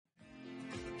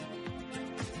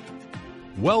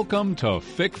Welcome to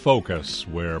FIC Focus,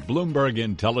 where Bloomberg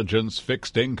Intelligence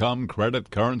fixed income, credit,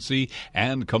 currency,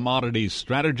 and commodities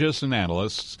strategists and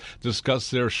analysts discuss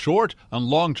their short and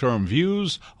long-term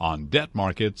views on debt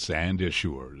markets and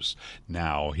issuers.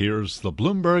 Now, here's the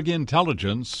Bloomberg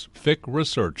Intelligence FIC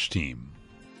research team.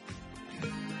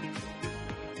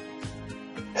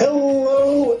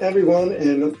 Hello, everyone,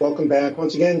 and welcome back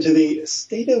once again to the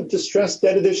State of Distressed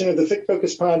Debt edition of the FIC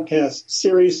Focus podcast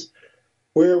series,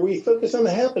 where we focus on the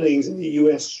happenings in the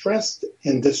U.S. stressed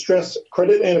and distressed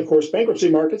credit and, of course, bankruptcy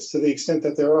markets to the extent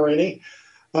that there are any.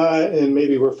 And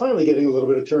maybe we're finally getting a little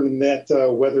bit of turn in that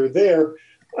weather there.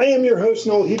 I am your host,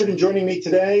 Noel Hebert, and joining me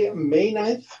today, May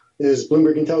 9th, is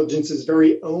Bloomberg Intelligence's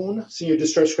very own senior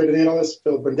distressed credit analyst,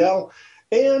 Phil Brindell.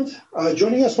 And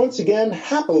joining us once again,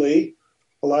 happily,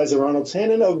 Eliza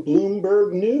Ronalds-Hannon of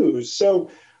Bloomberg News. So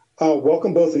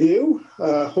welcome, both of you.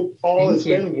 Hope all has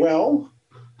been well.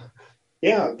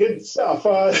 Yeah, good stuff.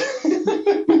 So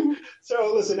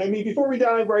listen, I mean, before we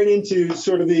dive right into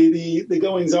sort of the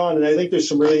goings on, and I think there's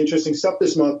some really interesting stuff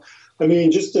this month. I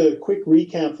mean, just a quick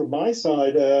recap from my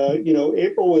side.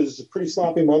 April was a pretty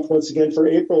sloppy month once again for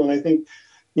April. And I think,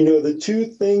 the two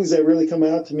things that really come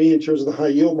out to me in terms of the high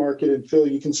yield market, and Phil,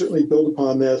 you can certainly build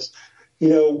upon this.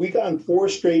 We got 4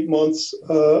 straight months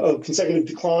of consecutive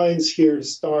declines here to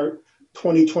start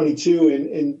 2022,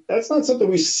 and that's not something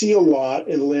we see a lot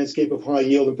in the landscape of high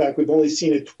yield. In fact, we've only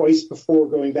seen it twice before,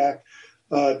 going back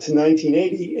to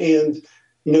 1980. And,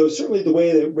 certainly the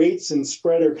way that rates and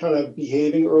spread are kind of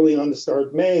behaving early on to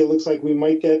start May, it looks like we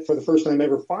might get, for the first time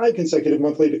ever, 5 consecutive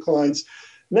monthly declines.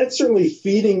 And that's certainly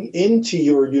feeding into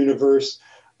your universe.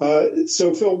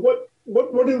 So, Phil, what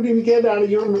did we get out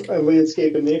of your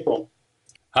landscape in April?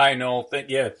 Hi, Noel.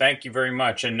 Thank you very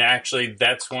much. And actually,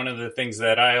 that's one of the things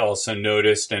that I also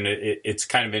noticed, and it's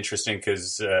kind of interesting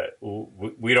because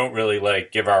we don't really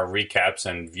give our recaps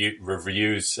and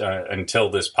reviews until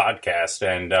this podcast.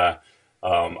 And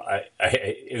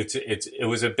it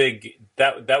was a big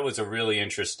that was a really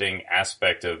interesting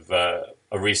aspect of a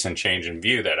recent change in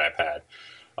view that I've had.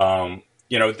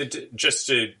 Just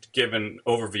to give an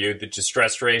overview, the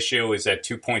distress ratio is at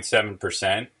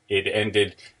 2.7%. It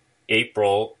ended it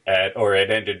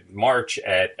ended March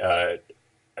at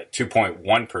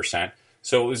 2.1%.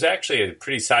 So it was actually a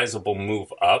pretty sizable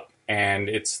move up, and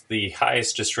it's the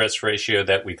highest distress ratio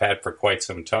that we've had for quite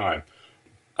some time.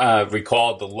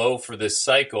 Recall the low for this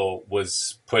cycle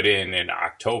was put in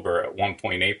October at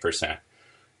 1.8%.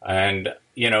 And,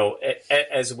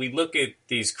 as we look at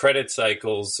these credit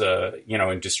cycles,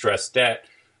 in distressed debt,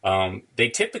 they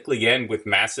typically end with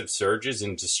massive surges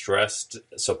in distressed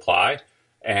supply.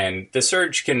 And the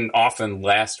surge can often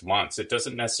last months. It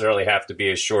doesn't necessarily have to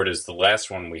be as short as the last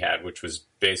one we had, which was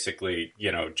basically,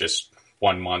 just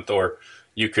 1 month. Or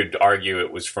you could argue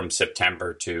it was from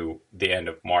September to the end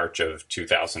of March of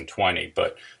 2020.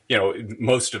 But,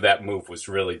 most of that move was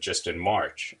really just in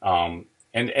March.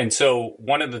 And so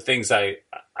one of the things I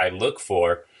look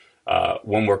for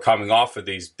when we're coming off of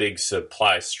these big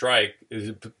supply spikes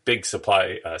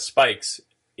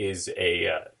is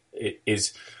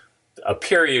a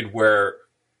period where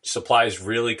supply is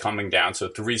really coming down. So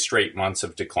 3 straight months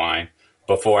of decline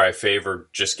before I favor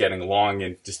just getting long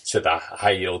into the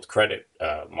high yield credit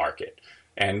market.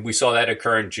 And we saw that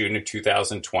occur in June of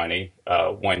 2020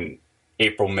 when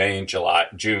April, May, and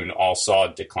June all saw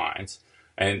declines.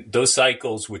 And those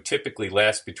cycles would typically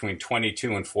last between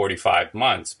 22 and 45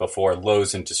 months before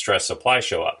lows in distressed supply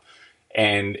show up.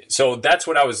 And so that's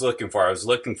what I was looking for. I was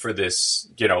looking for this,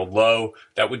 low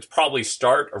that would probably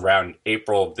start around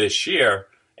April of this year.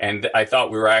 And I thought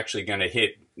we were actually going to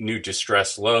hit new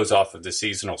distressed lows off of the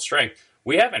seasonal strength.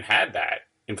 We haven't had that.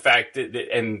 In fact,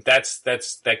 and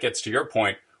that gets to your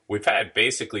point. We've had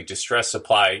basically distressed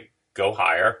supply go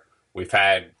higher. We've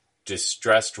had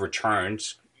distressed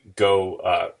returns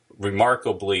go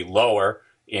remarkably lower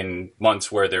in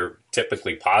months where they're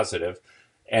typically positive.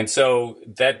 And so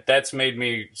that's made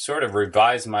me sort of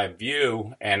revise my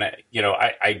view. And,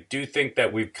 I do think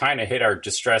that we've kind of hit our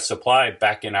distress supply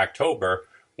back in October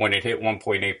when it hit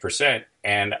 1.8%.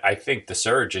 And I think the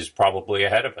surge is probably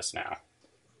ahead of us now.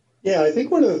 Yeah, I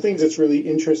think one of the things that's really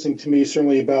interesting to me,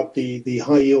 certainly about the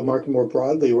high yield market more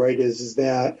broadly, right, is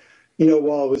that,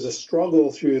 while it was a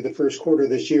struggle through the first quarter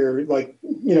this year,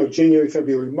 January,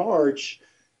 February, March,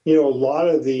 a lot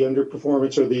of the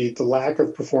underperformance or the lack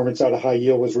of performance out of high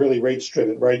yield was really rates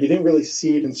driven, right? You didn't really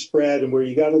see it in spread, and where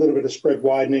you got a little bit of spread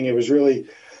widening, it was really,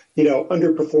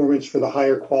 underperformance for the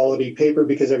higher quality paper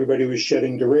because everybody was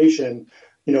shedding duration.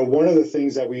 one of the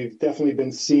things that we've definitely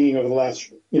been seeing over the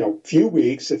last, few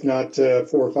weeks, if not 4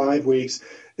 or 5 weeks,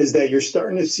 is that you're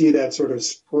starting to see that sort of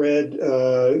spread,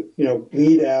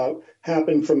 bleed out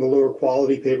happen from the lower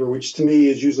quality paper, which to me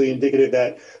is usually indicative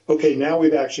that, okay, now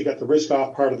we've actually got the risk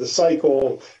off part of the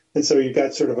cycle. And so you've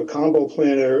got sort of a combo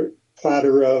platter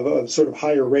of sort of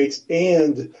higher rates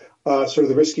and sort of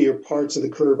the riskier parts of the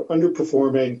curve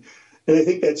underperforming. And I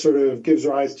think that sort of gives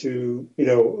rise to,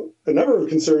 a number of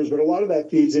concerns, but a lot of that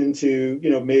feeds into,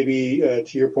 maybe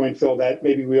to your point, Phil, that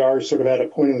maybe we are sort of at a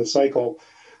point in the cycle.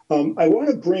 I want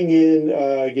to bring in,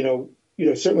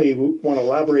 certainly want to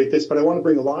elaborate this, but I want to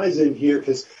bring Eliza in here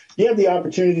because you had the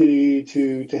opportunity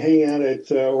to hang out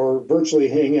at, or virtually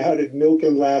hang out at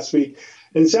Milken last week.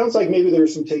 And it sounds like maybe there are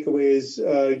some takeaways,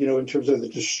 in terms of the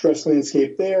distress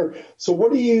landscape there. So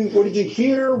what did you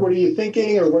hear? What are you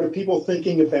thinking, or what are people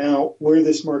thinking about where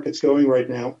this market's going right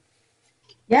now?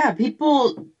 Yeah,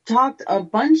 people talked a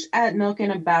bunch at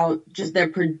Milken about just their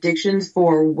predictions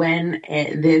for when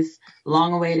this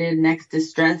long-awaited next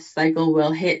distress cycle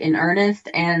will hit in earnest,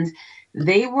 and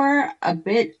they were a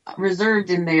bit reserved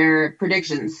in their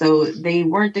predictions. So they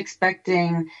weren't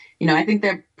expecting, I think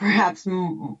they're perhaps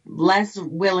less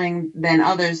willing than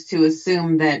others to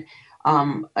assume that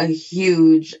a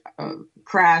huge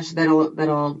crash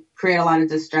that'll create a lot of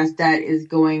distressed debt is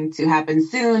going to happen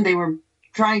soon. They were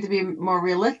trying to be more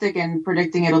realistic and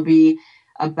predicting it'll be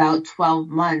about 12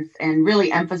 months and really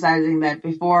emphasizing that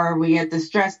before we get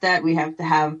distressed debt, we have to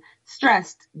have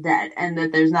stressed debt, and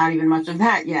that there's not even much of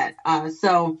that yet.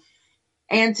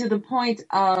 And to the point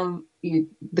of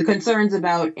the concerns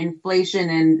about inflation,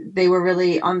 and they were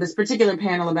really on this particular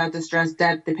panel about distressed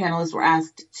debt, the panelists were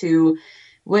asked to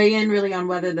weigh in really on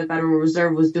whether the Federal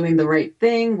Reserve was doing the right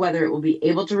thing, whether it will be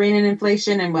able to rein in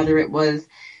inflation, and whether it was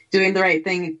doing the right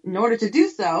thing in order to do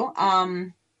so.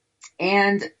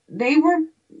 And they were,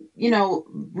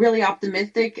 really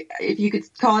optimistic, if you could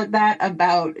call it that,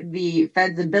 about the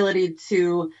Fed's ability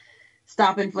to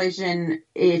stop inflation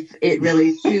if it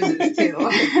really chooses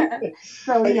to.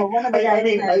 So, one of the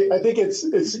guys I think it's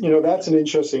that's an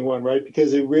interesting one, right?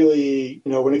 Because it really,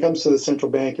 when it comes to the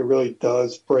central bank, it really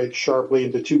does break sharply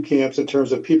into two camps in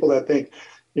terms of people that think,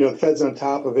 the Fed's on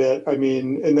top of it.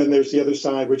 And then there's the other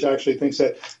side, which actually thinks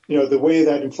that, the way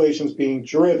that inflation is being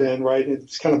driven, right,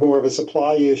 it's kind of more of a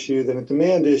supply issue than a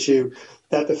demand issue,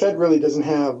 that the Fed really doesn't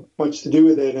have much to do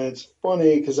with it. And it's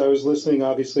funny because I was listening,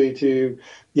 obviously, to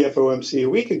the FOMC a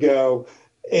week ago,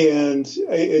 and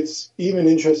it's even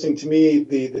interesting to me,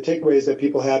 the takeaways that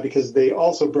people had, because they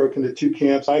also broke into two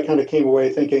camps. I kind of came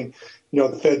away thinking,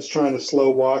 the Fed's trying to slow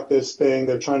walk this thing.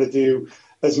 They're trying to do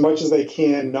as much as they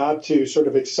can not to sort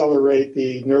of accelerate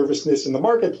the nervousness in the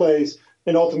marketplace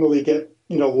and ultimately get,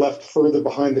 left further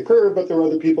behind the curve. But there were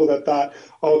other people that thought,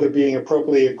 they're being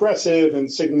appropriately aggressive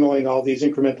and signaling all these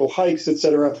incremental hikes, et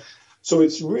cetera. So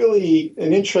it's really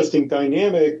an interesting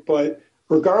dynamic. But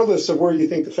regardless of where you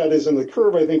think the Fed is in the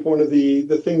curve, I think one of the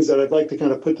things that I'd like to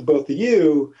kind of put to both of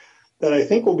you that I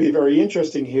think will be very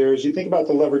interesting here is you think about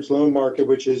the leveraged loan market,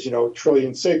 which is, $1.6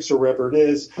 trillion or wherever it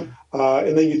is.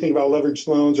 And then you think about leveraged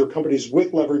loans or companies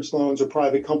with leveraged loans or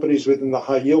private companies within the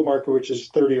high yield market, which is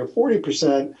 30 or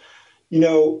 40%,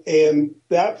 and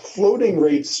that floating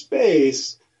rate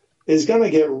space is going to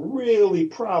get really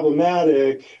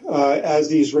problematic as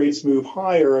these rates move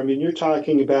higher. I mean, you're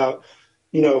talking about,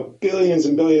 billions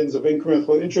and billions of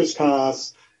incremental interest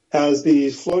costs as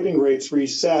these floating rates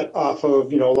reset off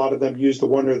of, a lot of them use the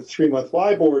 1 or the 3 month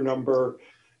LIBOR number.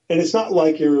 And it's not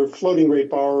like your floating rate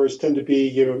borrowers tend to be,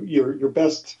 your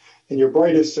best and your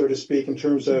brightest, so to speak, in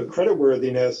terms of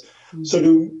creditworthiness. So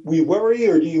do we worry,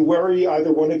 or do you worry,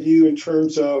 either one of you, in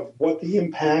terms of what the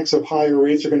impacts of higher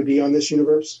rates are going to be on this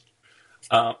universe?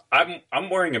 I'm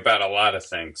worrying about a lot of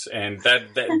things, and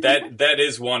that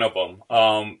is one of them.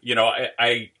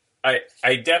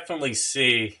 I definitely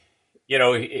see.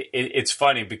 It's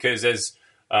funny because as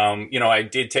I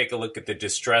did take a look at the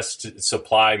distressed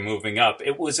supply moving up.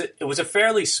 It was a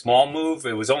fairly small move.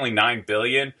 It was only $9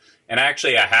 billion. And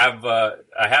actually, I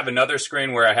have another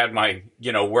screen where I had my,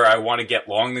 where I want to get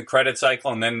long the credit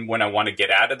cycle, and then when I want to get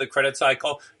out of the credit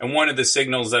cycle. And one of the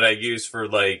signals that I use for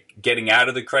like getting out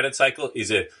of the credit cycle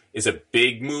is a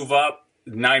big move up.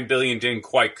 $9 billion didn't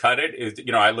quite cut it.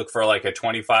 I look for like a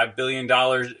 $25 billion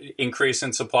increase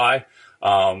in supply.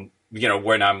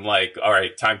 When I'm like, all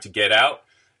right, time to get out.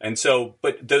 And so,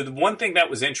 but the one thing that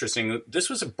was interesting, this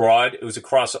was it was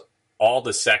across all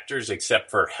the sectors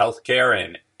except for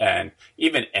healthcare and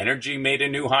even energy made a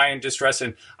new high in distress.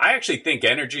 And I actually think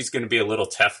energy is going to be a little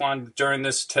Teflon during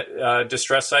this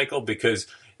distress cycle because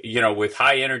with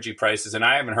high energy prices, and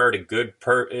I haven't heard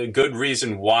a good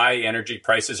reason why energy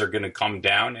prices are going to come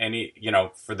down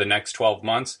for the next 12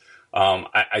 months.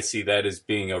 I see that as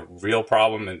being a real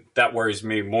problem, and that worries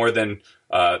me more than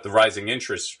the rising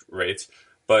interest rates.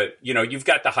 But, you've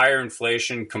got the higher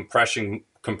inflation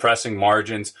compressing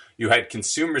margins. You had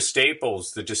consumer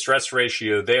staples. The distress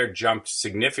ratio there jumped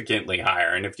significantly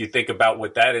higher. And if you think about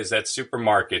what that is, that's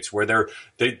supermarkets, where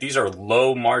these are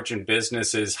low margin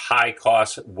businesses, high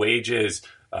cost wages,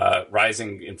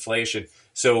 rising inflation.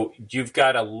 So you've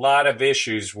got a lot of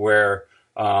issues where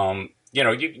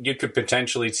you could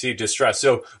potentially see distress.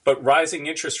 So, but rising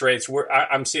interest rates,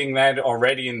 I'm seeing that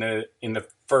already in the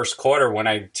first quarter when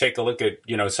I take a look at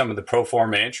some of the pro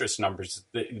forma interest numbers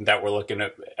that we're looking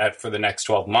at for the next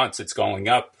 12 months. It's going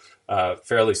up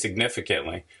fairly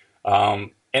significantly.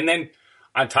 And then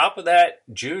on top of that,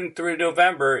 June through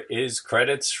November is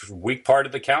credit's weak part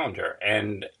of the calendar,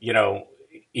 and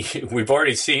we've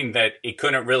already seen that it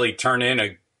couldn't really turn in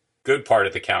a good part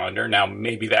of the calendar. Now,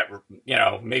 maybe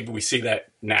maybe we see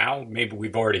that now. Maybe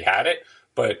we've already had it,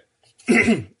 but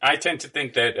I tend to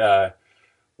think that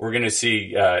we're going to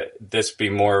see this be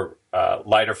more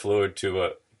lighter fluid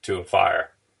to a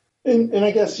fire. And I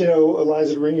guess,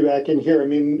 Eliza, to bring you back in here, I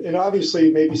mean, and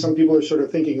obviously maybe some people are sort of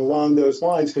thinking along those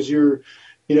lines because you're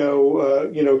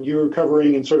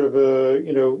covering and sort of,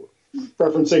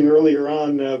 referencing earlier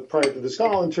on prior to this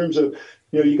call in terms of,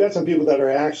 you got some people that are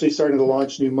actually starting to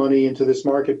launch new money into this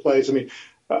marketplace. I mean,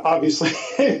 obviously,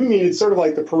 it's sort of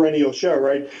like the perennial show,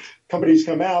 right? Companies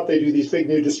come out, they do these big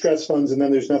new distress funds, and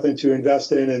then there's nothing to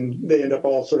invest in, and they end up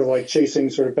all sort of like chasing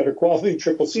sort of better quality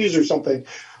triple C's or something.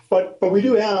 But we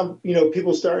do have,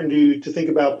 people starting to think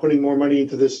about putting more money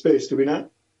into this space, do we not?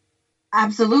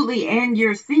 Absolutely. And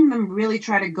you're seeing them really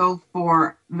try to go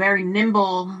for very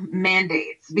nimble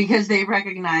mandates because they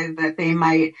recognize that they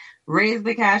might raise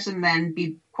the cash and then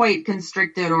be quite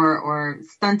constricted or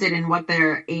stunted in what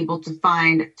they're able to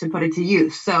find to put it to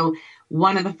use. So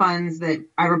one of the funds that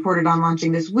I reported on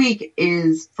launching this week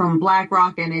is from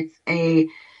BlackRock, and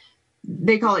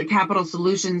they call it Capital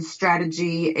Solutions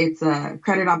Strategy. It's a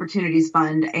credit opportunities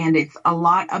fund, and it's a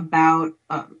lot about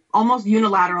almost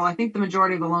unilateral. I think the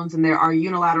majority of the loans in there are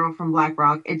unilateral from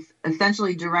BlackRock. It's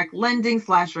essentially direct lending /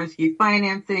 rescue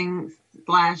financing /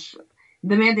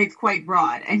 the mandate's quite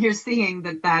broad. And you're seeing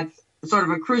that that's sort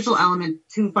of a crucial element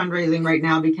to fundraising right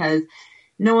now because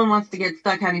no one wants to get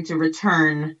stuck having to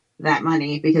return that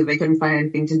money because they couldn't find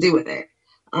anything to do with it.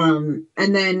 And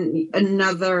then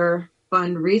another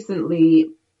fund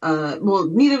recently,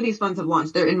 neither of these funds have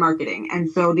launched. They're in marketing. And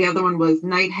so the other one was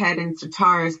Nighthead and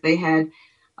Certares. They had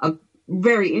a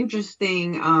very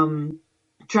interesting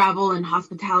travel and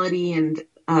hospitality and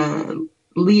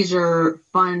leisure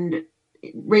fund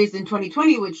raised in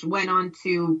 2020, which went on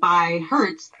to buy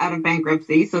Hertz out of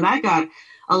bankruptcy. So that got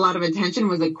a lot of attention,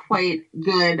 was a quite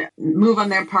good move on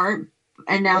their part.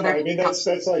 And now that's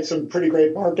like some pretty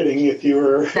great marketing if you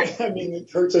were,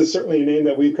 Hertz is certainly a name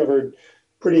that we've covered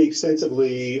pretty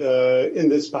extensively in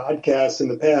this podcast in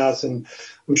the past. And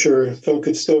I'm sure Phil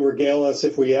could still regale us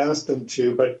if we asked them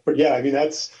to. But yeah,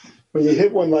 that's when you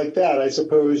hit one like that, I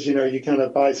suppose, you kind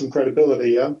of buy some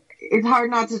credibility. Yeah. It's hard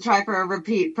not to try for a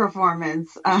repeat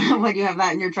performance when you have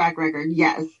that in your track record.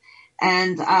 Yes.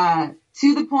 And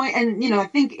to the point, and, I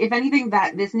think if anything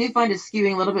that this new fund is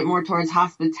skewing a little bit more towards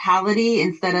hospitality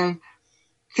instead of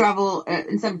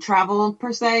travel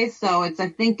per se. So it's, I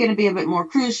think, going to be a bit more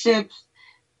cruise ships,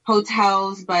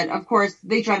 hotels, but of course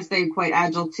they try to stay quite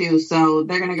agile too. So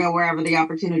they're going to go wherever the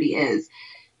opportunity is.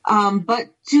 But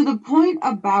to the point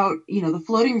about, the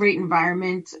floating rate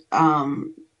environment,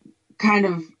 kind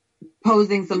of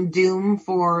posing some doom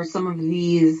for some of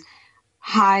these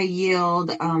high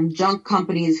yield junk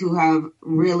companies who have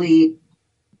really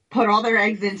put all their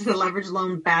eggs into the leveraged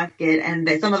loan basket, and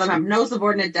some of them have no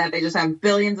subordinate debt. They just have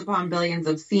billions upon billions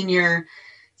of senior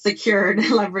secured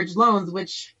leveraged loans,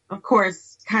 which of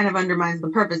course kind of undermines the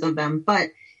purpose of them. But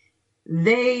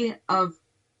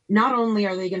not only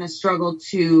are they going to struggle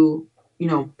to,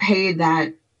 pay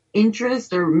that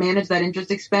interest or manage that interest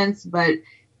expense, but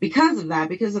because of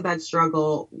that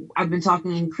struggle, I've been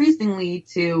talking increasingly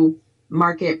to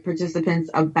market participants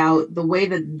about the way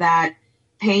that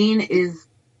pain is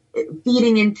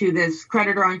feeding into this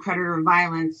creditor on creditor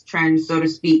violence trend, so to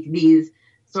speak, these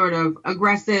sort of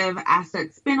aggressive asset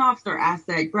spinoffs or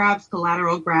asset grabs,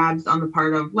 collateral grabs on the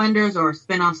part of lenders or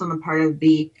spinoffs on the part of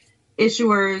the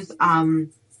issuers.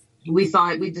 We saw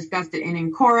it, we discussed it in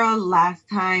Encora last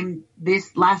time.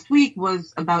 This last week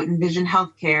was about Envision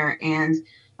Healthcare and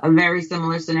a very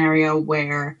similar scenario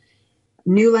where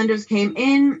new lenders came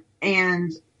in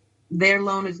and their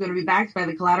loan is going to be backed by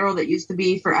the collateral that used to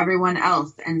be for everyone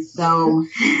else. And so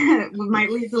we might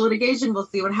lead to litigation. We'll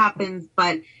see what happens.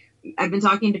 But I've been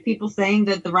talking to people saying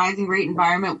that the rising rate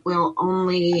environment will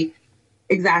only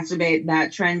exacerbate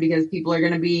that trend because people are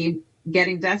going to be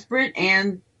getting desperate,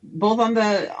 and both on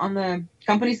the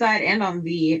company side and on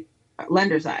the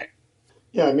lender side.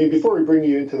 Yeah, I mean, before we bring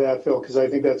you into that, Phil, because I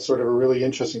think that's sort of a really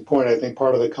interesting point. I think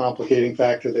part of the complicating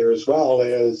factor there as well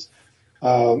is,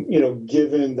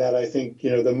 given that I think,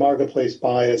 the marketplace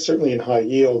bias, certainly in high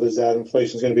yield, is that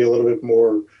inflation is going to be a little bit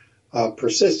more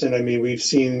persistent. I mean, we've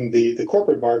seen the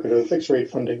corporate market or the fixed rate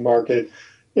funding market,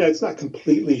 it's not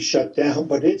completely shut down,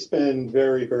 but it's been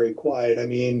very, very quiet. I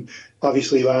mean,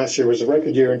 obviously last year was a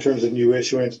record year in terms of new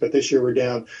issuance, but this year we're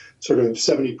down sort of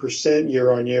 70% year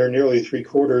on year, nearly three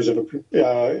quarters of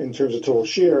in terms of total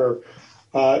share,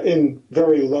 in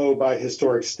very low by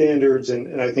historic standards.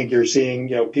 And I think you're seeing,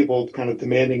 people kind of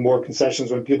demanding more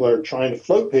concessions when people are trying to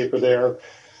float paper there.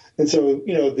 And so,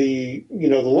 the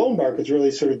loan market's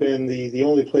really sort of been the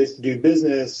only place to do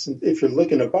business if you're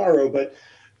looking to borrow. But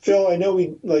Phil, I know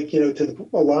to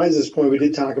Eliza's point, we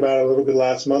did talk about it a little bit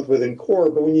last month within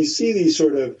Core, but when you see these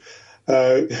sort of,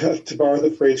 to borrow the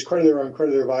phrase, creditor on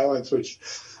creditor violence, which,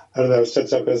 I don't know,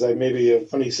 sets up as maybe a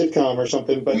funny sitcom or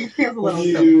something, but when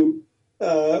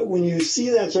you see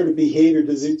that sort of behavior,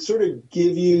 does it sort of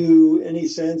give you any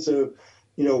sense of,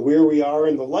 where we are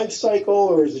in the life cycle,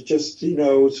 or is it just,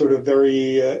 sort of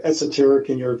very esoteric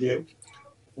in your view?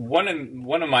 One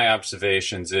of my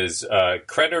observations is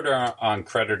creditor on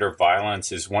creditor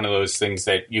violence is one of those things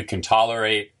that you can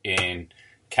tolerate in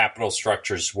capital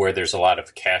structures where there's a lot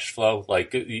of cash flow.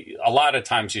 Like a lot of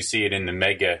times you see it in the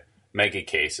mega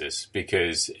cases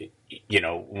because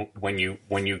when you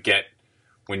get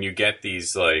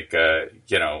these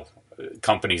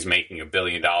companies making $1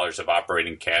 billion of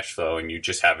operating cash flow and you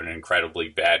just have an incredibly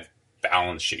bad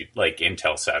balance sheet, like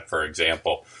Intelsat, for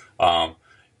example.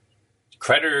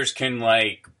 Creditors can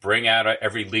bring out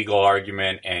every legal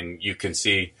argument, and you can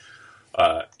see,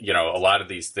 a lot of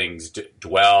these things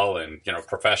dwell and,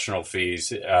 professional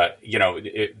fees,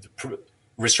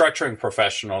 restructuring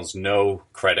professionals know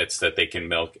credits that they can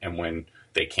milk and when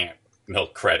they can't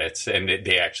milk credits, and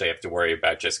they actually have to worry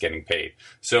about just getting paid.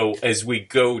 So as we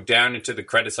go down into the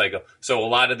credit cycle, so a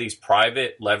lot of these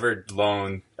private levered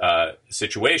loan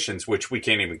situations, which we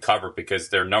can't even cover because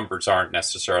their numbers aren't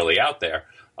necessarily out there,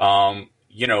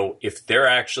 if they're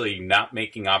actually not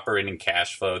making operating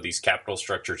cash flow, these capital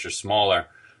structures are smaller,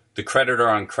 the creditor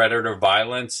on creditor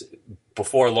violence,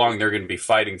 before long, they're going to be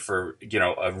fighting for,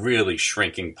 a really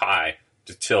shrinking pie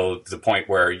till the point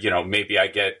where, maybe I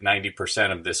get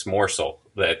 90% of this morsel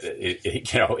that,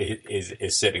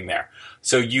 is sitting there.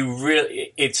 So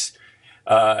it's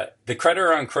the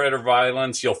creditor on creditor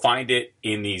violence, you'll find it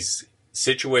in these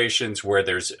situations where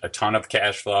there's a ton of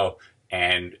cash flow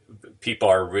and people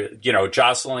are,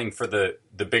 jostling for the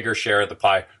bigger share of the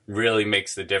pie really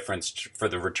makes the difference for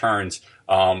the returns.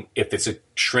 If it's a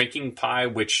shrinking pie,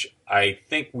 which I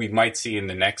think we might see in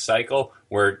the next cycle,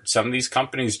 where some of these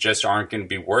companies just aren't going to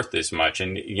be worth as much.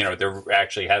 And, there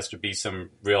actually has to be some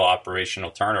real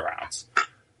operational turnarounds.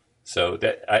 So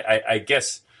that I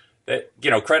guess that,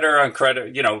 creditor on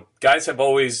credit, guys have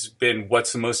always been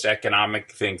what's the most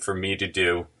economic thing for me to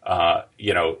do,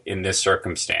 in this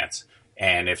circumstance.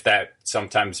 And if that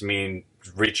sometimes means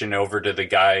reaching over to the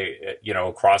guy,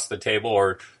 across the table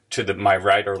or to my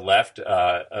right or left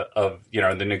of,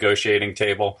 the negotiating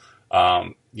table,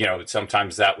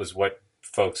 sometimes that was what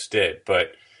folks did.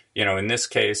 But, in this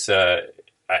case,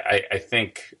 I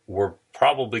think we're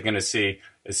probably going to see,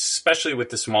 especially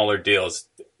with the smaller deals,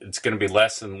 it's going to be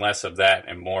less and less of that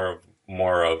and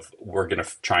more of we're going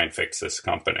to try and fix this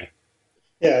company.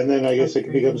 Yeah, and then I guess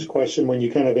it becomes a question when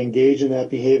you kind of engage in that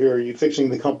behavior, are you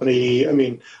fixing the company? I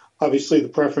mean, obviously the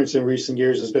preference in recent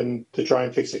years has been to try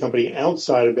and fix the company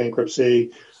outside of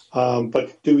bankruptcy.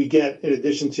 But do we get, in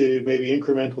addition to maybe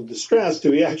incremental distress,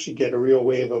 do we actually get a real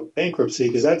wave of bankruptcy?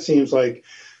 Because that seems like,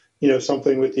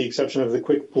 something with the exception of the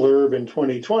quick blurb in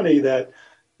 2020 that,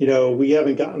 we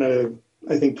haven't gotten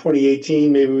I think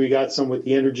 2018, maybe we got some with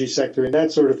the energy sector and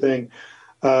that sort of thing.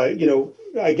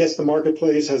 I guess the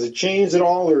marketplace, has it changed at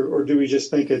all, or do we just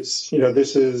think it's,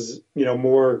 this is,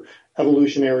 more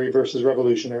evolutionary versus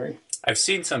revolutionary? I've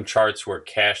seen some charts where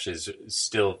cash is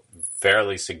still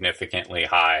fairly significantly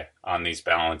high on these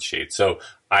balance sheets. So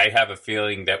I have a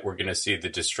feeling that we're going to see the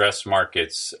distressed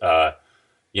markets,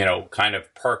 kind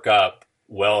of perk up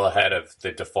well ahead of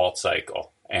the default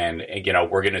cycle. And,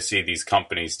 we're going to see these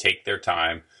companies take their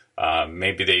time.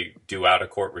 Maybe they do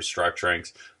out-of-court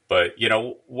restructurings. But,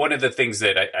 one of the things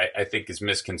that I think is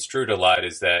misconstrued a lot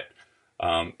is that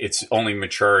It's only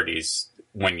maturities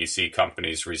when you see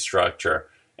companies restructure.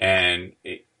 And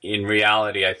in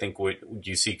reality, I think what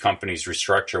you see companies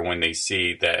restructure when they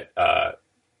see that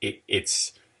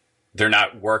they're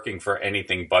not working for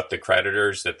anything but the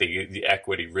creditors, that the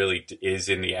equity really is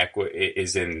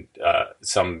in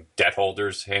some debt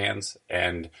holders' hands,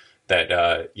 and that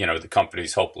the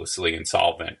company's hopelessly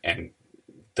insolvent, and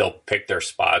they'll pick their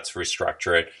spots,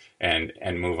 restructure it,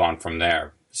 and move on from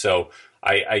there. So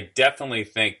I definitely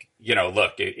think,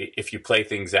 look, if you play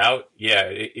things out,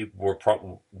 we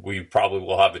probably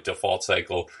will have a default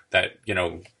cycle that,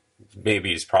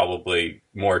 maybe is probably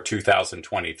more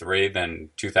 2023 than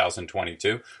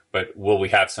 2022. But will we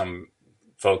have some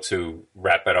folks who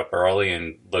wrap it up early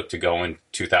and look to go in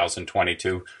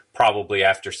 2022, probably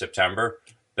after September?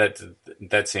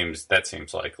 That seems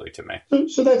likely to me.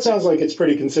 So that sounds like it's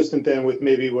pretty consistent then with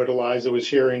maybe what Eliza was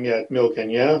hearing at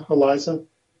Milken. Yeah, Eliza?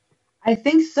 I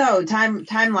think so.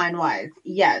 Timeline wise,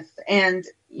 yes. And,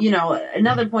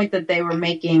 another point that they were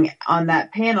making on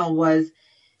that panel was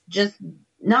just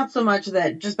not so much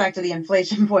that, just back to the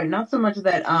inflation point, not so much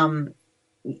that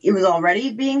it was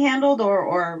already being handled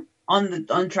or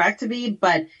on track to be,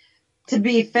 but to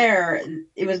be fair,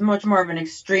 it was much more of an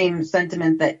extreme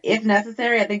sentiment that if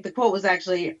necessary, I think the quote was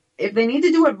actually, if they need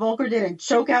to do what Volcker did and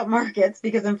choke out markets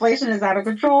because inflation is out of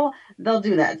control, they'll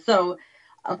do that. So,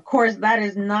 of course, that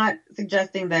is not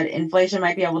suggesting that inflation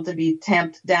might be able to be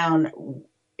tamped down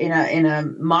in a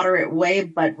moderate way,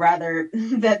 but rather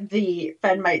that the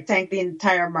Fed might tank the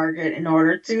entire market in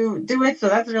order to do it. So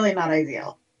that's really not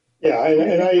ideal. Yeah,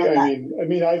 and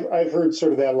I've heard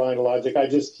sort of that line of logic. I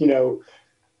just,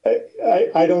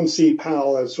 I don't see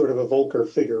Powell as sort of a Volcker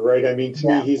figure, right? I mean, to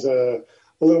me, he's a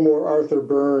little more Arthur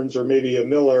Burns or maybe a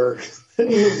Miller than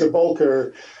he is a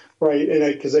Volcker, right?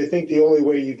 And because I think the only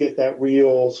way you get that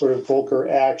real sort of Volcker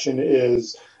action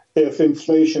is if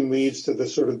inflation leads to the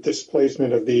sort of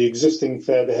displacement of the existing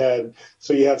Fed head.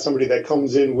 So you have somebody that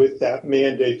comes in with that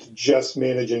mandate to just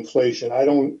manage inflation. I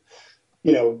don't,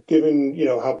 given,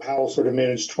 how Powell sort of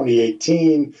managed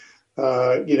 2018,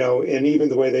 and even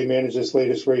the way they managed this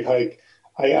latest rate hike,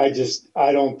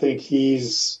 I don't think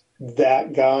he's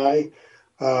that guy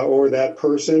or that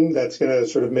person that's going to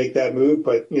sort of make that move.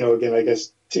 But, again, I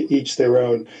guess to each their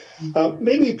own.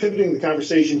 Maybe pivoting the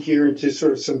conversation here into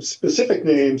sort of some specific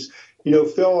names.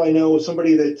 Phil, I know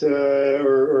somebody that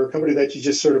or a company that you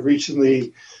just sort of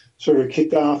recently sort of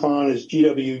kicked off on is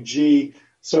GWG.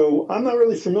 So I'm not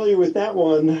really familiar with that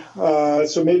one.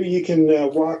 So maybe you can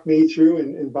walk me through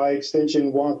and by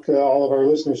extension, walk all of our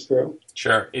listeners through.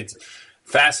 Sure. It's a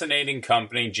fascinating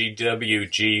company.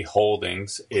 GWG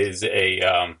Holdings is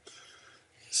a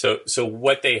so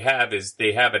what they have is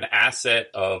they have an asset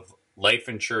of life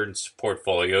insurance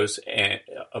portfolios and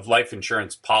of life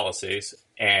insurance policies.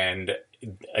 And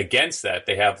against that,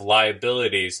 they have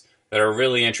liabilities that are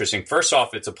really interesting. First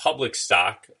off, it's a public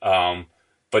stock,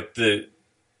 but the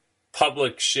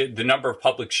number of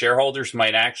public shareholders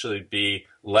might actually be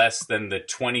less than the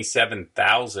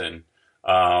 27,000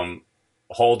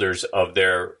 holders of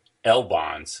their L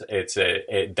bonds. It's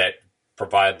that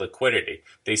provide liquidity.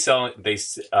 They sell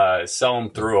them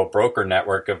through a broker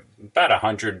network of about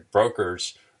 100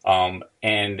 brokers,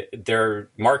 and they're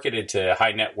marketed to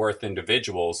high net worth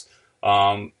individuals.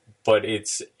 But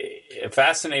it's a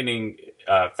fascinating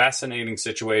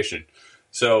situation.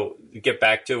 So to get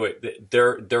back to it,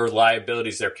 their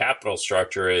liabilities, their capital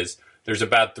structure is there's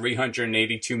about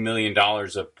 $382 million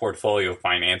of portfolio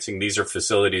financing. These are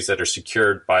facilities that are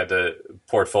secured by the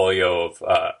portfolio of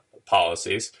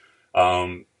policies.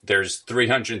 There's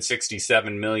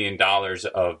 $367 million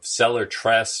of seller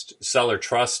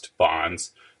trust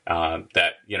bonds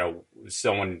that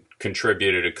someone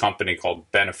contributed, a company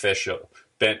called Beneficient,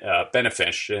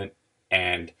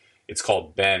 and it's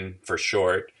called Ben for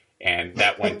short. And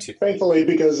that went to thankfully,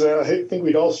 because I think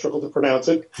we'd all struggle to pronounce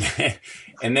it.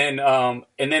 and then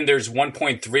there's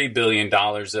 $1.3 billion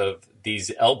of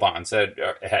these L bonds that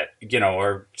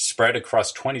are spread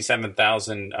across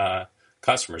 27,000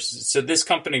 customers. So this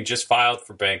company just filed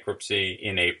for bankruptcy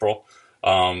in April.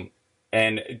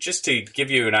 And just to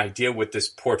give you an idea what this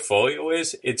portfolio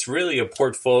is, it's really a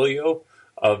portfolio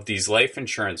of these life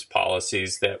insurance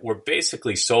policies that were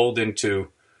basically sold into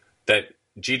that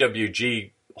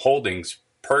GWG Holdings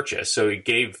purchase. So it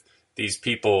gave these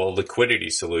people a liquidity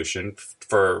solution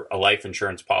for a life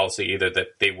insurance policy, either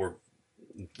that they were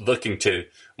looking to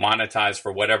monetize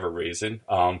for whatever reason.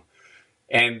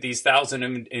 And these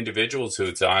 1,000 individuals who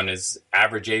it's on is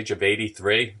average age of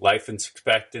 83, life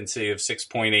expectancy of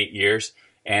 6.8 years,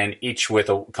 and each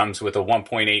comes with a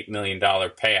 $1.8 million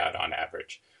payout on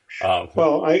average.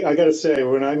 Well, I got to say,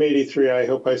 when I'm 83, I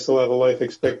hope I still have a life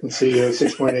expectancy of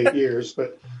 6.8 years.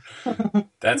 But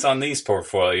that's on these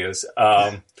portfolios.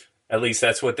 At least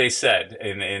that's what they said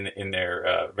in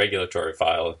their regulatory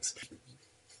filings.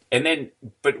 And then,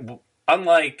 but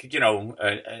unlike,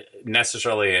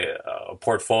 necessarily a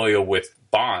portfolio with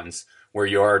bonds where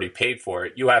you already paid for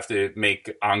it, you have to make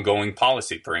ongoing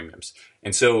policy premiums.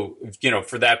 And so,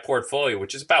 for that portfolio,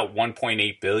 which is about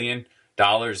 $1.8 billion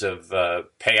of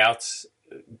payouts,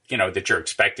 that you're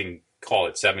expecting, call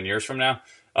it 7 years from now,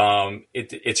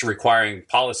 it's requiring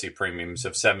policy premiums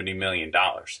of $70 million.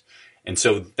 And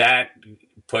so that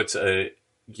puts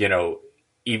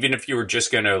even if you were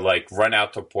just going to run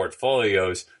out the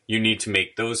portfolios, you need to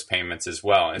make those payments as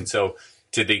well. And so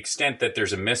to the extent that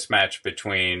there's a mismatch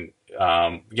between,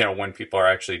 when people are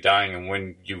actually dying and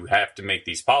when you have to make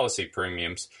these policy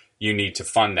premiums, you need to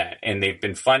fund that. And they've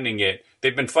been funding it.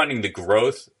 They've been funding the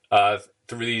growth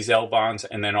through these L bonds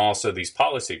and then also these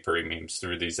policy premiums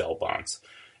through these L bonds.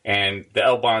 And the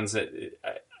L bonds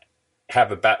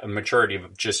have about a maturity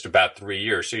of just about 3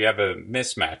 years. So you have a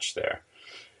mismatch there.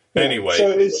 Anyway,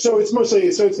 so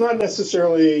it's not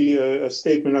necessarily a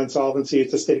statement on solvency.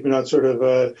 It's a statement on sort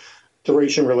of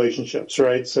duration relationships,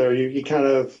 right? So you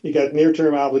got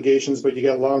near-term obligations, but you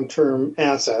got long-term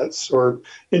assets or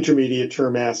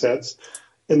intermediate-term assets,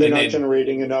 and they're not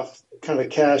generating enough kind of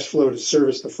cash flow to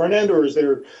service the front end. Or is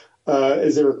there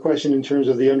a question in terms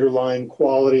of the underlying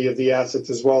quality of the assets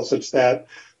as well, such that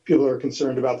people are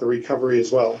concerned about the recovery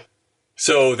as well?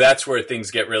 So that's where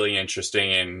things get really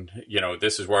interesting. And,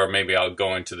 this is where maybe I'll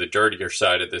go into the dirtier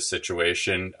side of this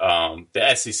situation.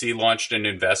 The SEC launched an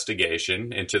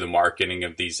investigation into the marketing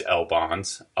of these L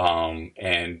bonds.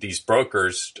 And these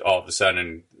brokers all of a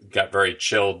sudden got very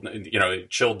chilled, it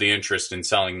chilled the interest in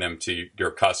selling them to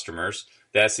your customers.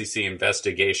 The SEC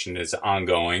investigation is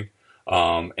ongoing.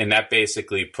 And that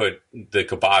basically put the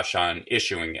kibosh on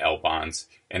issuing L bonds.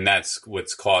 And that's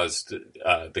what's caused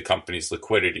the company's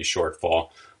liquidity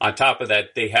shortfall. On top of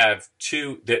that, they have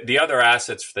the other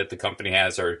assets that the company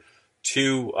has are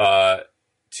two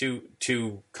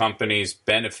companies,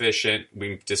 Beneficient,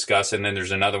 we discussed, and then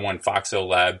there's another one, Foxo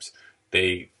Labs.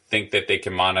 They think that they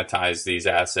can monetize these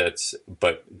assets,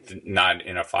 but not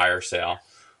in a fire sale.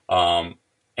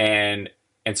 And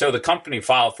so the company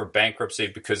filed for bankruptcy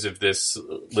because of this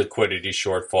liquidity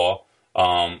shortfall.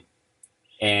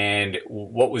 And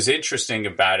what was interesting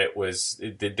about it was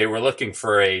they were looking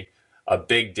for a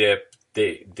big dip.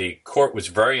 The court was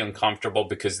very uncomfortable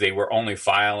because they were only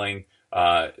filing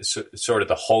sort of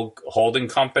the holding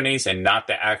companies and not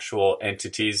the actual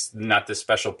entities, not the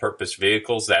special purpose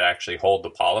vehicles that actually hold the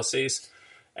policies.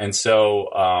 And so,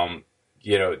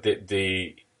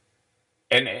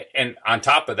 and on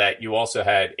top of that, you also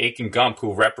had Akin Gump,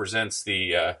 who represents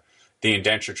the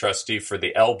indenture trustee for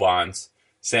the L bonds,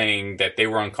 saying that they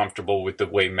were uncomfortable with the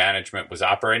way management was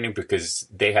operating because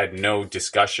they had no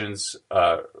discussions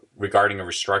regarding a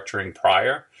restructuring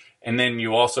prior. And then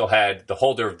you also had the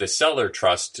holder of the seller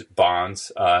trust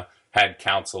bonds had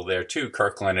counsel there too,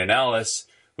 Kirkland and Ellis,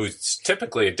 who's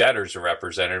typically a debtor's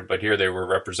representative, but here they were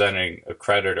representing a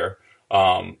creditor.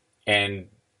 And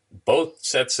both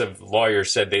sets of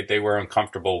lawyers said they were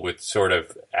uncomfortable with sort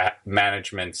of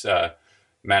management's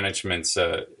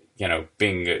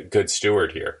being a good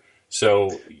steward here. So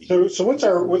what's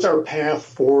our path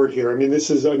forward here? I mean,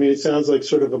 it sounds like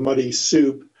sort of a muddy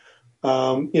soup. I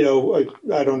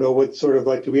don't know what sort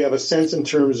of do we have a sense in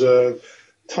terms of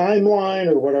timeline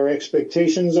or what our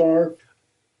expectations are?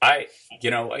 I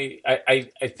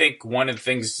think one of the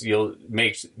things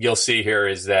you'll see here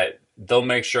is that they'll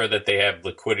make sure that they have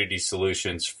liquidity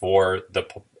solutions for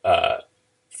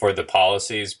the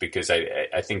policies, because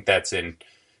I think that's in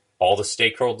all the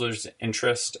stakeholders'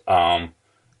 interest.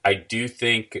 I do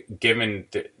think, given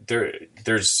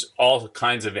there's all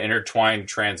kinds of intertwined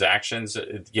transactions,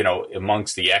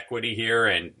 amongst the equity here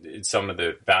and some of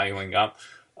the valuing up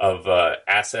of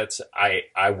assets,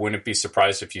 I wouldn't be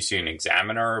surprised if you see an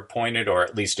examiner appointed, or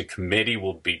at least a committee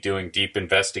will be doing deep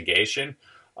investigation.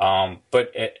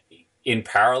 But in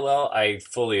parallel, I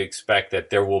fully expect that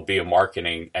there will be a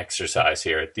marketing exercise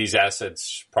here. These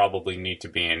assets probably need to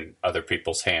be in other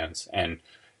people's hands, and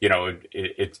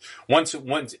once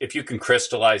if you can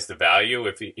crystallize the value,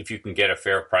 if you can get a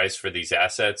fair price for these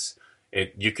assets,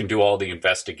 you can do all the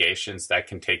investigations. That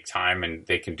can take time, and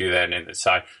they can do that in the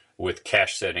side with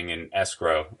cash sitting in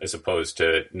escrow, as opposed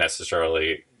to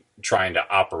necessarily trying to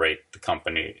operate the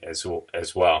company as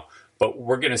well. But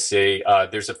we're going to see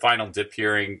there's a final dip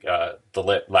hearing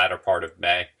the latter part of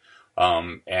May,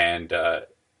 and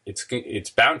it's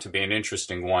bound to be an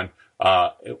interesting one.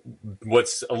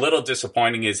 What's a little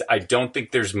disappointing is I don't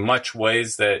think there's much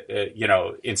ways that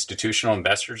institutional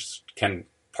investors can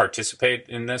participate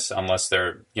in this unless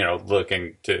they're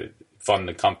looking to fund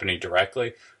the company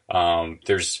directly.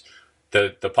 There's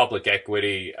the public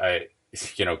equity,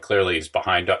 clearly is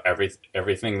behind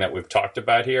everything that we've talked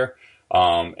about here,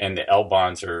 and the L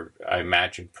bonds are, I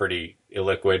imagine, pretty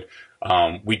illiquid.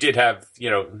 We did have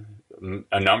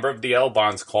a number of the L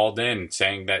bonds called in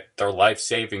saying that their life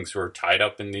savings were tied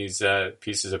up in these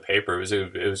pieces of paper.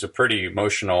 It was a pretty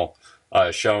emotional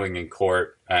showing in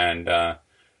court, and I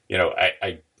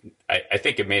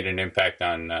think it made an impact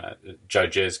on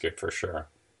Judge Isgut for sure.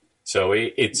 So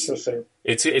it's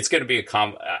going to be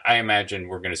I imagine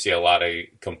we're going to see a lot of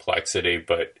complexity,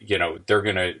 but they're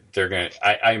going to.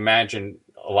 I imagine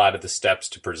a lot of the steps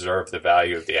to preserve the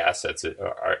value of the assets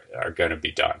are going to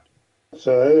be done.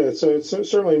 So it's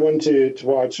certainly one to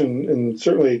watch, and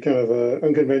certainly kind of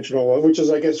unconventional, which is,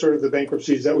 I guess, sort of the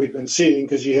bankruptcies that we've been seeing,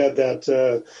 because you had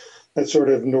that sort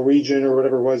of Norwegian or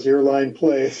whatever it was airline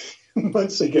play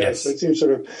months ago. Yes. So it seems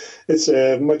it's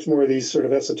much more of these sort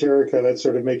of esoterica that's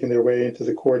sort of making their way into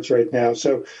the courts right now.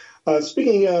 So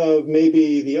speaking of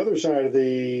maybe the other side of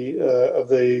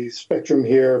the spectrum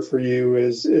here for you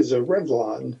is a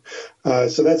Revlon.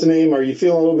 So that's a name. Are you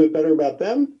feeling a little bit better about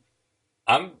them?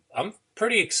 I'm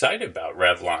pretty excited about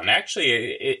Revlon.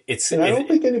 Actually, it's. And I don't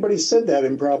think anybody said that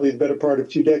in probably the better part of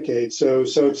 2 decades. So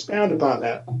expound upon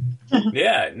that.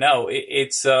 Yeah, no,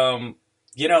 it's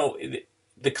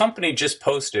the company just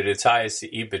posted its highest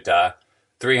EBITDA,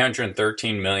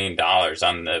 $313 million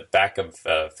on the back of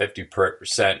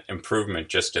 50% improvement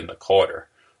just in the quarter.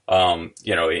 In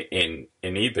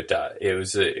EBITDA, it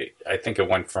was I think it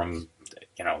went from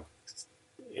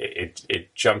it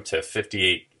jumped to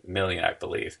 58 million, I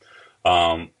believe.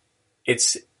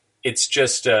 It's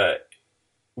just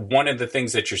one of the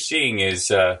things that you're seeing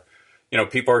is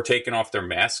people are taking off their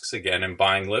masks again and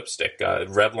buying lipstick.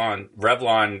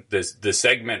 Revlon, the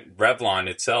segment Revlon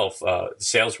itself,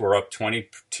 sales were up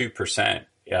 22%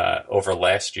 over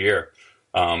last year,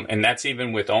 and that's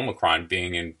even with Omicron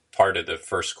being in part of the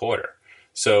first quarter.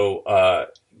 So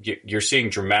you're seeing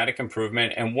dramatic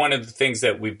improvement, and one of the things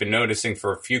that we've been noticing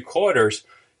for a few quarters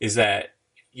is that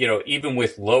even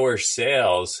with lower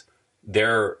sales,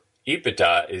 their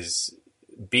EBITDA is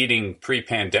beating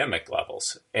pre-pandemic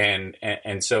levels, and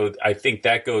so I think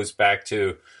that goes back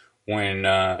to when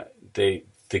the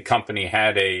company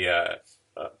had they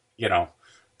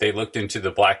looked into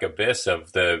the black abyss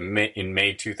of in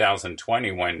May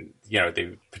 2020 when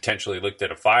they potentially looked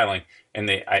at a filing, and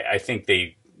I think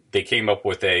they came up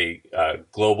with a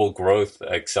global growth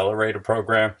accelerator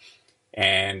program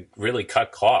and really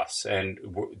cut costs, and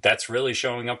that's really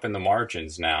showing up in the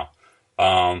margins now.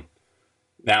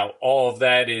 Now, all of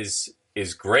that is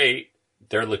great.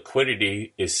 Their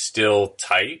liquidity is still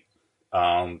tight.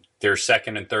 Their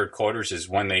second and third quarters is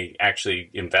when they actually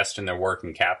invest in their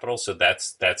working capital, so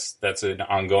that's an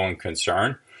ongoing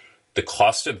concern. The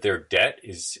cost of their debt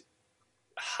is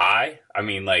high. I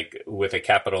mean, like with a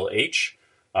capital H,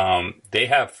 they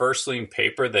have first lien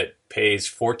paper that pays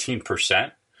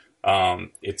 14%.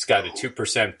 It's got a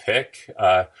 2% PIK,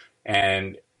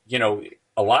 and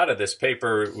a lot of this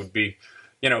paper would be,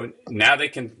 now they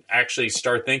can actually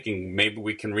start thinking maybe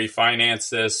we can refinance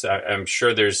this. I'm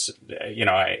sure there's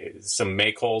some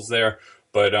make holes there,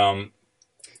 but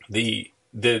the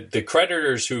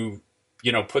creditors who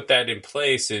put that in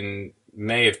place in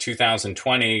May of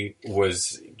 2020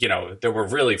 was there were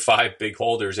really 5 big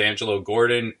holders: Angelo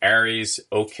Gordon, Ares,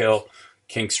 Oak Hill,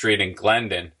 King Street, and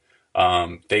Glendon.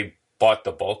 They bought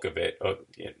the bulk of it,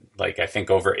 like I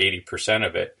think over 80%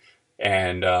 of it,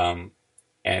 and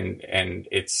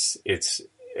it's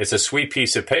a sweet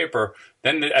piece of paper.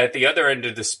 Then at the other end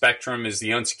of the spectrum is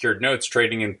the unsecured notes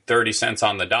trading in 30 cents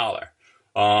on the dollar.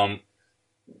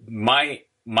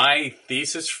 My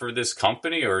thesis for this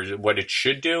company, or what it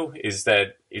should do, is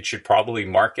that it should probably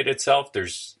market itself.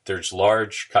 There's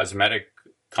large cosmetic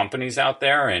companies out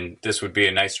there, and this would be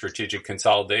a nice strategic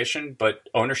consolidation, but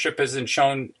ownership hasn't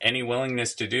shown any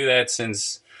willingness to do that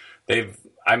since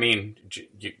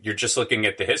you're just looking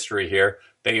at the history here.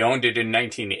 They owned it in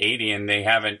 1980 and they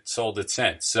haven't sold it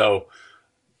since. So,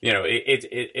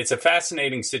 it's a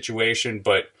fascinating situation,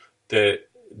 but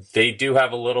they do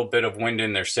have a little bit of wind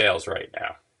in their sails right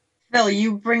now. Phil,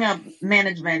 you bring up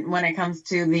management when it comes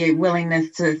to the willingness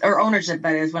to, or ownership,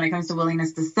 that is, when it comes to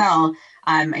willingness to sell.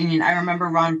 I remember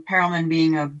Ron Perelman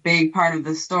being a big part of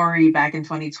the story back in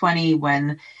 2020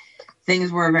 when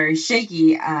things were very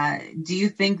shaky. Do you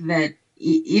think that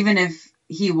even if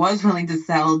he was willing to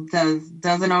sell, does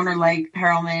an owner like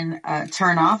Perelman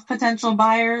turn off potential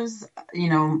buyers,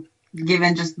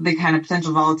 given just the kind of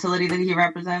potential volatility that he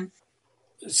represents?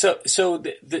 So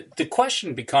the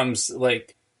question becomes,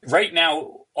 like, right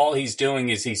now, all he's doing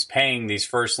is he's paying these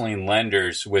first lien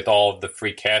lenders with all of the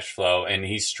free cash flow, and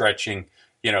he's stretching,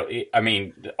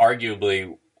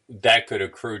 arguably that could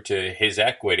accrue to his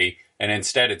equity, and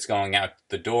instead it's going out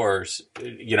the doors,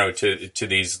 to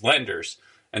these lenders.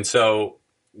 And so,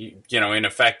 in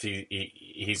effect,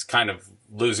 he's kind of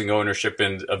losing ownership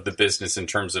of the business in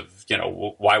terms of,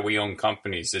 why we own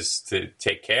companies is to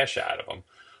take cash out of them.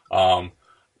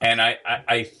 And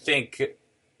I think,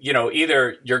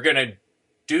 either you're going to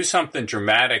do something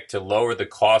dramatic to lower the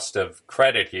cost of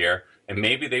credit here, and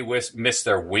maybe they miss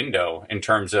their window in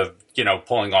terms of,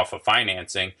 pulling off of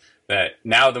financing, that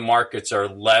now the markets are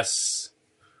less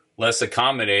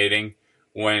accommodating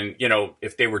when,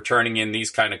 if they were turning in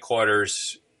these kind of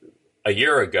quarters a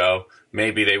year ago,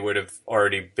 maybe they would have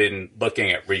already been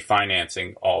looking at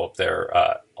refinancing all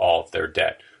of their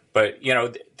debt. But,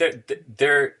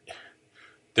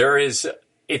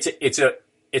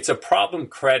 it's a problem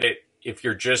credit if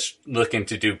you're just looking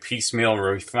to do piecemeal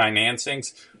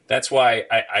refinancings. That's why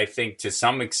I think to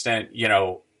some extent,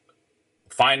 if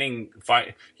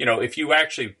you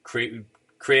actually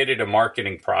created a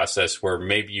marketing process where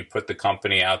maybe you put the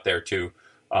company out there to,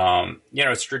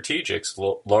 strategics,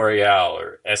 L'Oreal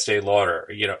or Estee Lauder,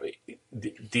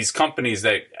 these companies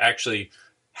that actually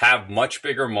have much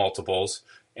bigger multiples.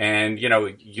 And,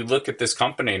 you look at this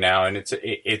company now and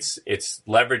its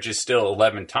leverage is still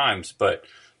 11 times, but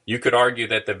you could argue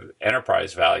that the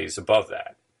enterprise value is above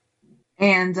that.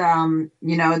 And,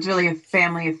 it's really a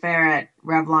family affair at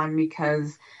Revlon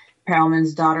because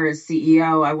Perelman's daughter is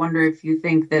CEO. I wonder if you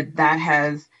think that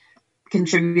has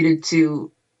contributed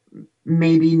to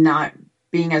maybe not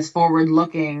being as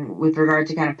forward-looking with regard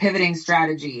to kind of pivoting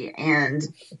strategy and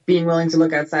being willing to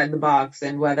look outside the box,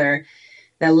 and whether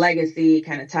that legacy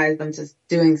kind of ties them to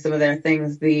doing some of their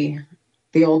things the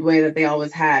old way that they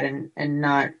always had,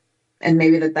 and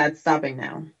maybe that's stopping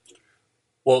now.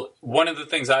 Well, one of the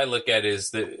things I look at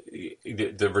is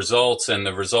the results, and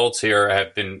the results here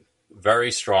have been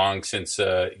very strong since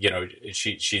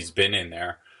she's been in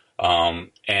there,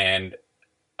 and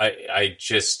I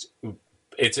just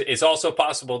it's also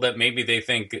possible that maybe they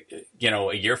think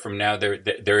a year from now their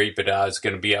EBITDA is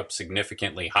going to be up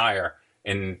significantly higher.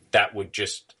 And that would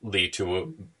just lead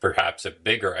to perhaps a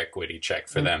bigger equity check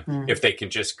for them if they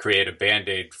can just create a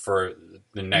Band-Aid for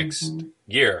the next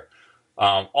year.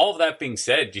 All of that being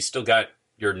said, you still got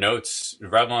your notes.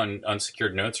 Revlon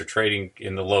unsecured notes are trading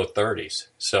in the low 30s.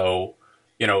 So,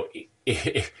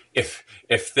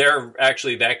 if they're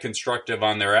actually that constructive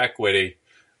on their equity,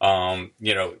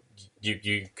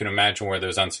 you can imagine where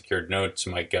those unsecured notes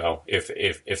might go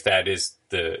if that is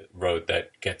the road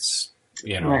that gets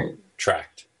right.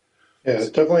 Tracked. Yeah,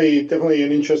 definitely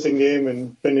an interesting game,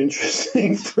 and been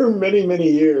interesting for many, many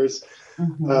years.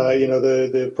 Mm-hmm.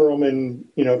 The Perelman,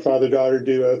 father-daughter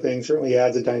duo thing certainly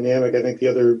adds a dynamic. I think the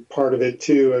other part of it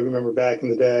too, I remember back in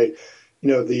the day,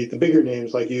 the bigger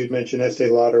names like you had mentioned,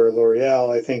 Estee Lauder or L'Oreal.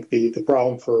 I think the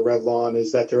problem for Revlon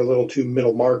is that they're a little too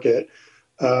middle market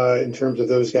in terms of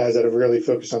those guys that have really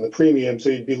focused on the premium.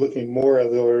 So you'd be looking more at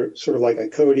sort of like a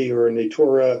Coty or a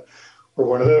Natura or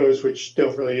one of those, which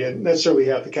don't really necessarily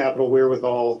have the capital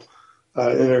wherewithal,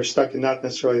 and they're stuck in not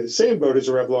necessarily the same boat as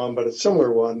a Revlon, but a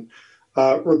similar one.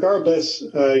 Regardless,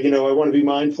 I want to be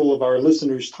mindful of our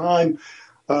listeners' time.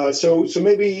 So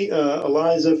maybe,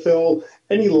 Eliza, Phil,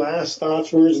 any last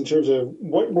thoughts, words in terms of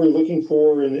what we're looking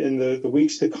for in the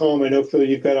weeks to come? I know, Phil,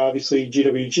 you've got obviously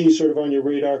GWG sort of on your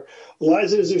radar.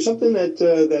 Eliza, is there something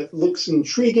that looks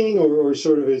intriguing or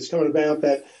sort of is coming about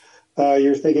that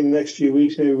you're thinking the next few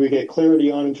weeks maybe we get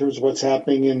clarity on in terms of what's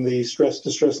happening in the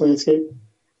distress landscape?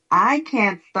 I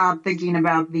can't stop thinking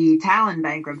about the Talon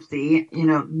bankruptcy.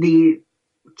 The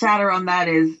chatter on that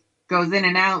goes in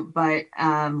and out, but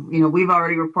we've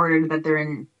already reported that they're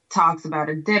in talks about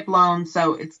a DIP loan.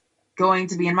 So it's going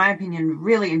to be, in my opinion,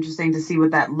 really interesting to see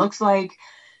what that looks like,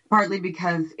 partly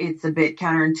because it's a bit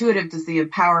counterintuitive to see a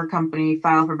power company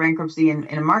file for bankruptcy in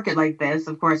a market like this.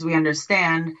 Of course, we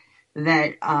understand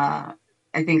that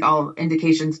I think all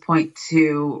indications point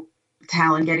to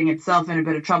Talon getting itself in a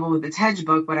bit of trouble with its hedge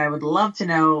book, but I would love to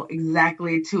know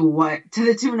exactly to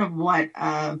the tune of what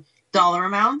dollar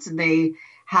amount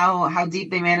how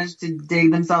deep they managed to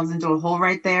dig themselves into a hole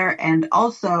right there. And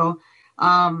also,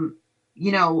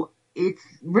 it's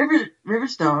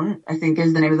Riverstone, I think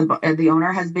is the name of the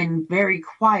owner, has been very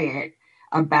quiet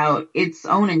about its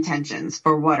own intentions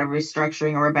for what a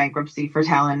restructuring or a bankruptcy for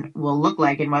Talon will look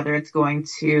like, and whether it's going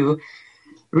to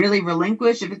really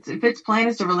relinquish, if its plan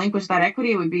is to relinquish that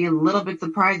equity. It would be a little bit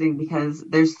surprising because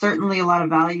there's certainly a lot of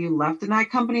value left in that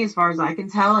company as far as I can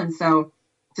tell. And so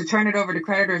to turn it over to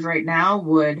creditors right now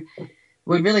would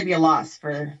really be a loss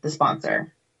for the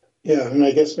sponsor. Yeah, and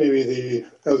I guess maybe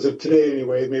as of today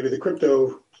anyway, maybe the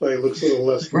crypto play looks a little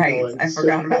less compelling. Right, I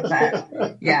forgot about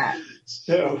that. Yeah.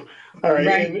 So, all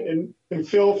right. And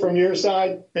Phil, from your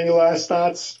side, any last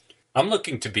thoughts? I'm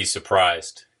looking to be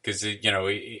surprised because,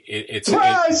 it's...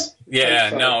 Surprise! Look,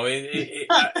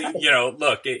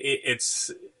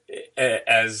 it's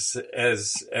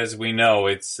as we know,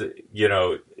 it's,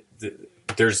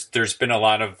 there's been a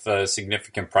lot of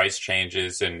significant price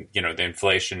changes and, the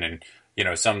inflation and,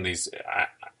 some of these,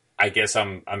 I guess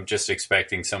I'm just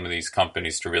expecting some of these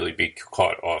companies to really be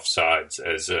caught off sides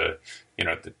as,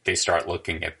 they start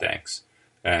looking at things.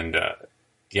 And,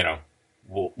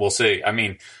 we'll see. I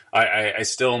mean, I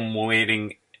still am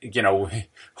waiting,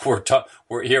 we're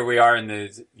here we are in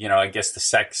the, I guess the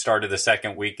start of the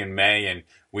second week in May, and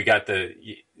we got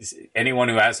anyone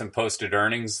who hasn't posted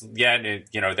earnings yet,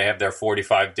 they have their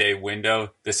 45-day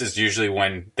window. This is usually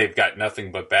when they've got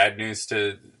nothing but bad news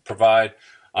to provide.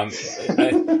 I'm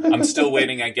still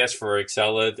waiting, I guess, for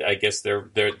Accela. I guess they're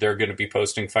going to be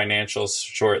posting financials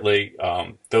shortly.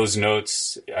 Those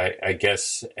notes, I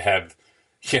guess, have,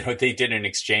 they did an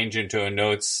exchange into a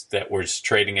notes that was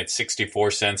trading at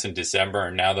 64 cents in December,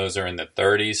 and now those are in the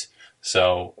 30s.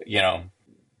 So,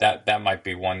 that might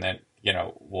be one that,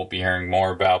 we'll be hearing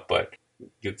more about, but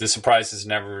the surprises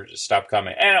never stop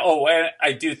coming. And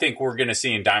I do think we're going to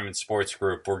see in Diamond Sports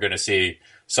Group, we're going to see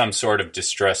some sort of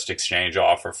distressed exchange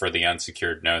offer for the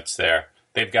unsecured notes there.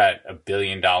 They've got $1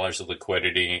 billion of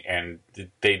liquidity, and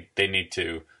they need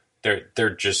to,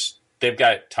 they've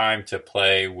got time to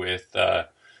play with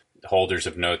holders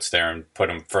of notes there and put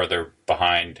them further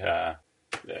behind, try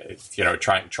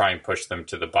and push them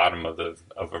to the bottom of a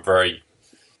very,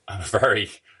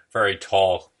 very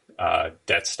tall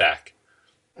debt stack.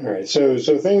 All right, so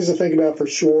things to think about for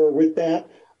sure with that.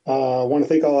 I want to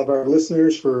thank all of our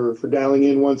listeners for dialing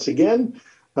in once again.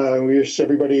 We wish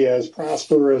everybody as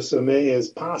prosperous a May as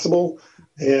possible,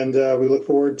 and we look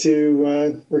forward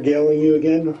to regaling you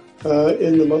again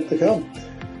in the month to come.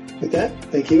 With that,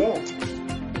 thank you all.